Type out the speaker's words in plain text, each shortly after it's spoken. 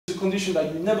condition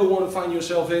that you never want to find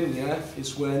yourself in, yeah,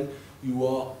 is when you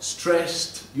are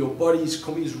stressed, your body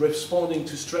is responding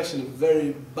to stress in a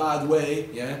very bad way,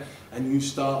 yeah, and you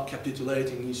start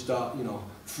capitulating, you start, you know,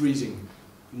 freezing.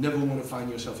 You never want to find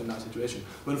yourself in that situation.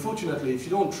 But unfortunately, if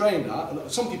you don't train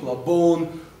that, some people are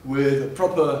born with a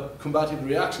proper combative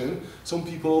reaction. Some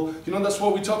people, you know, that's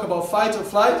what we talk about, fight or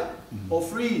flight or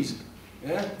freeze.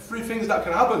 Yeah, 3 things that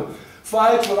can happen.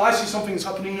 Fight, well, I see something's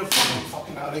happening, you're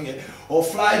fucking having it. Or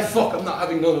flight, fuck, I'm not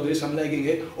having none of this, I'm legging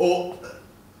it. Or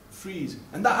freeze.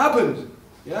 And that happens.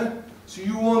 Yeah? So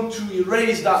you want to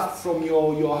erase that from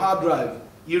your hard drive.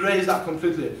 Erase that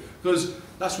completely. Because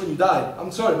that's when you die.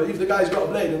 I'm sorry, but if the guy's got a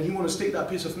blade and you want to stick that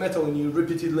piece of metal in you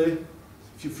repeatedly,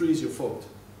 if you freeze, you're fucked.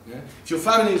 Yeah? If your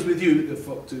family is with you, they're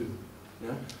fucked too.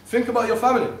 Yeah? Think about your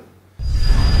family.